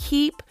 and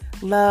keep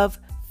love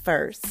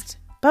first.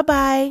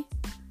 Bye-bye.